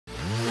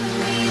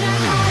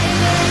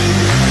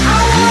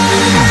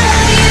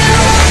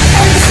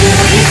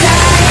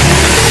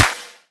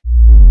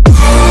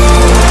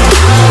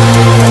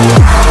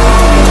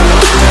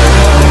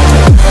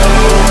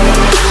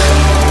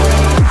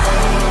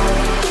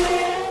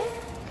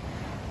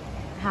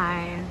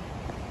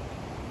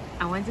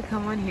wanted to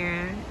come on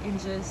here and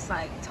just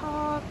like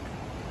talk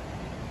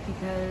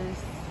because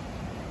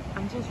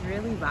I'm just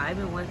really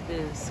vibing with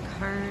this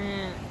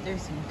current.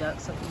 There's some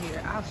ducks over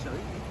here. I'll show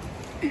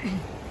you.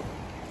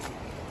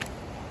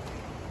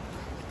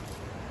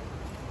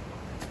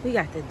 We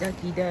got the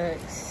ducky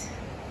ducks.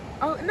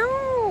 Oh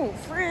no,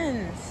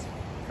 friends,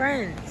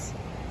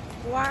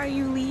 why are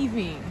you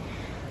leaving?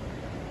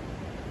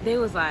 They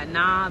was like,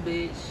 nah,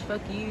 bitch,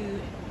 fuck you.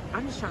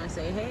 I'm just trying to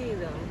say hey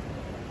though.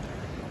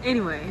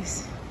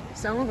 Anyways,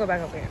 so I'm gonna go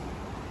back up here.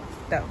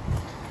 So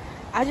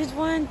I just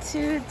wanted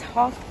to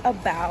talk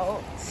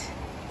about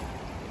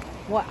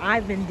what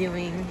I've been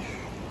doing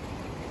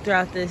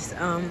throughout this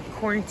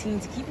quarantine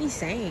to keep me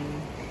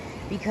sane,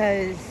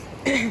 because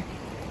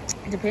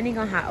depending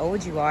on how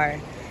old you are,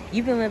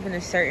 you've been living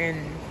a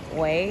certain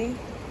way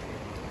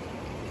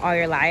all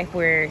your life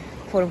where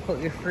quote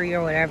unquote you're free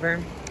or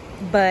whatever,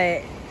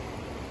 but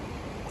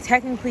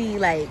technically,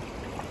 like,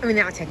 I mean,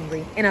 not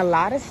technically, in a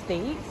lot of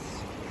states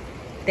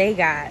they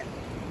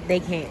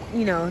can't,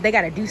 you know, they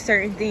got to do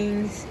certain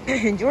things.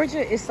 In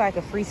Georgia, it's like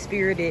a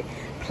free-spirited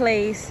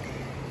place.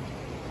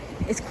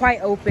 It's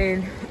quite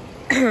open.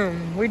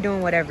 We're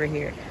doing whatever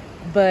here.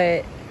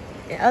 But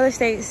in other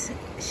states,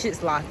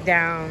 shit's locked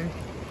down.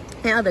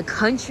 In other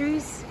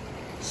countries,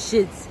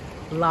 shit's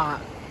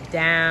locked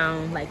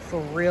down. Like, for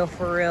real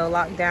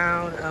locked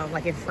down.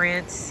 Like in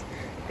France,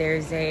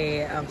 there's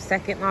a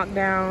second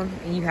lockdown.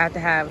 And you have to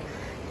have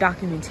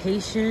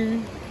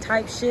documentation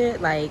type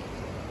shit. Like,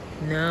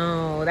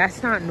 no,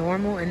 that's not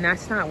normal and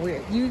that's not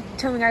weird. You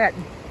tell me I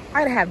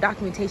gotta have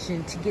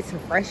documentation to get some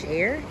fresh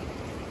air?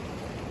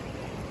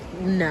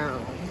 No.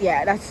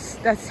 Yeah,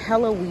 that's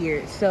hella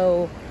weird.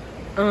 So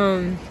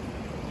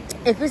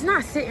if it's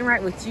not sitting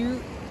right with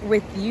you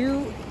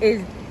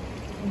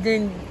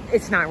then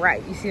it's not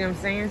right. You see what I'm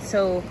saying?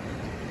 So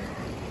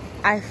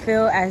I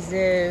feel as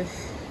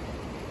if,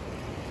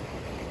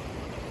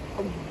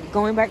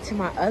 going back to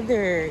my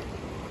other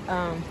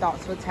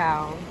thoughts with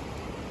Tal,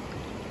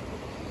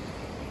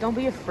 don't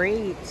be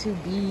afraid to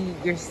be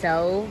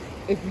yourself.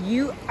 If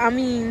you, I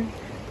mean,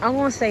 I'm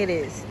gonna say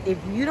this, if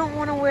you don't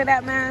want to wear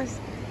that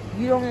mask,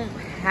 you don't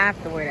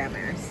have to wear that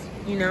mask.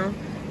 You know,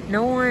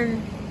 no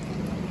one,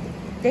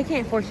 they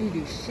can't force you to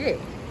do shit.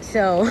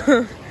 So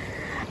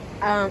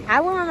I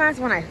wear my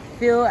mask when I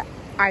feel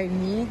I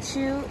need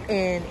to,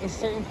 and in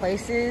certain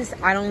places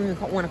I don't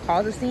even want to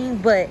cause a scene,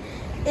 but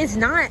it's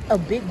not a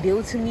big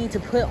deal to me to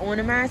put on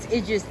a mask.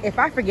 It's just, if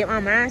I forget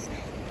my mask,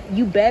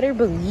 you better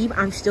believe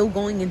I'm still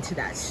going into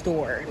that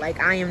store.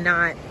 Like, I am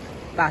not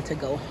about to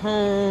go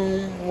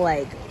home.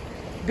 Like,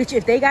 bitch,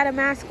 if they got a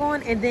mask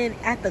on and then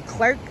at the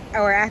clerk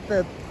or at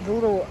the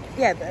little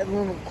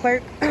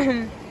clerk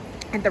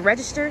at the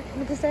register,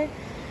 what to say,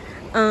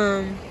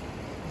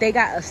 they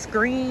got a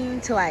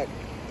screen to like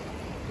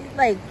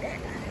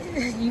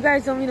you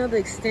guys don't even know the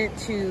extent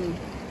to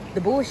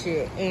the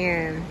bullshit,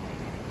 and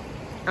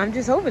I'm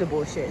just over the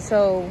bullshit.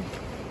 So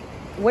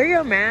wear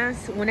your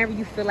mask whenever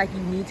you feel like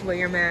you need to wear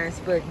your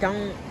mask, but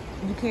no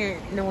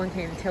one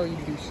can tell you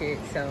to do shit.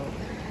 So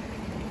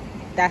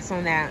that's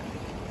on that.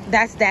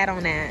 That's that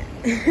on that.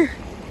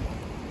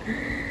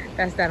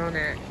 That's that on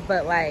that.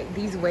 But like,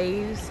 these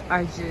waves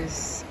are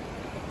just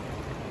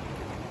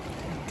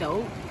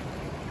dope,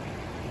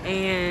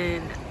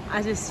 and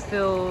I just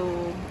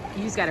feel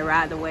you just gotta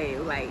ride the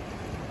wave. Like,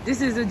 this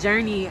is a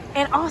journey.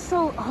 And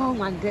also, oh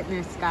my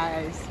goodness,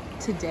 guys,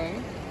 today,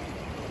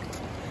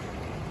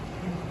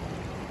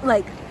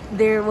 like,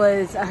 there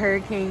was a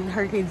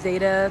Hurricane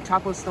Zeta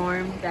tropical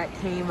storm that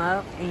came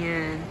up,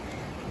 and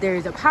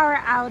there's a power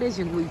outage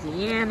in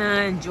Louisiana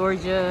and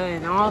Georgia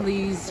and all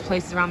these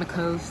places around the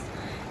coast,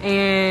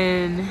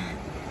 and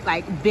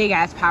like big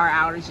ass power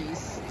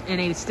outages, and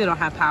they still don't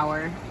have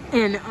power.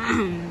 And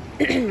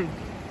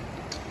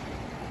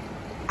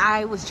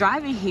I was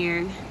driving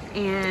here,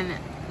 and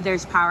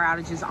there's power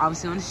outages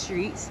obviously on the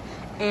streets,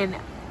 and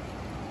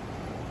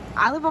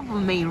I live up a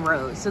main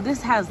road, so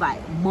this has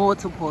like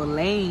multiple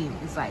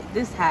lanes. Like,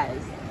 this has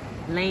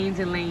lanes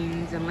and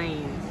lanes and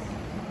lanes.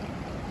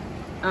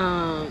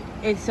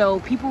 And so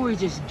people were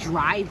just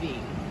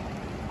driving.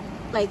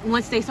 Like,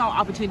 once they saw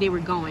opportunity, they were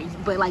going.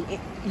 But like,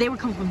 they were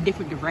coming from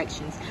different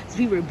directions. So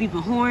people were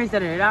beeping horns,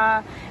 and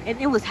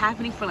it was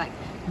happening for like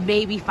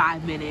maybe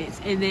 5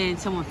 minutes, and then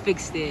someone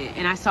fixed it.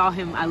 And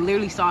I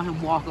literally saw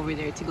him walk over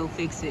there to go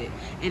fix it,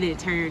 and it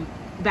turned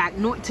back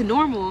to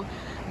normal.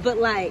 But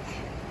like,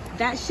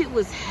 that shit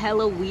was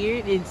hella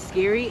weird and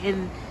scary.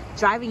 And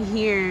driving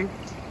here,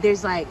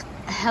 there's like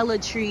hella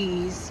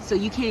trees, so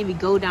you can't even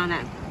go down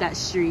that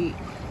street.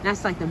 And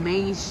that's like the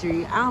main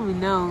street. I don't even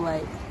know,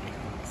 like,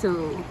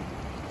 so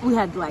we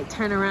had to like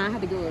turn around,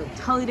 had to go a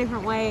totally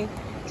different way.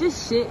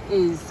 Just shit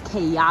is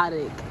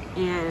chaotic,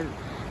 and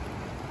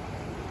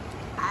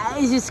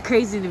it's just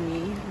crazy to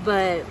me.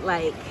 But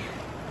like,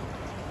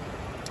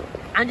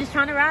 I'm just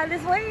trying to ride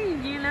this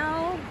wave, you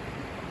know?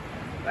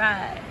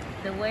 Ride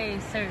the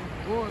wave, surf,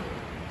 board,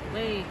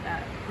 wave,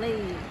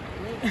 play.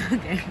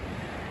 Okay,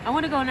 I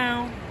want to go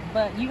now,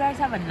 but you guys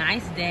have a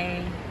nice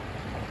day,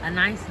 a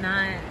nice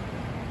night.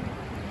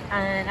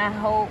 And I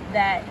hope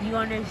that you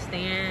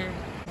understand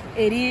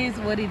it is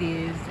what it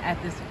is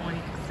at this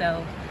point.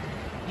 So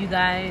you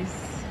guys,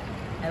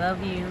 I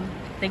love you.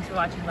 Thanks for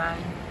watching. Bye.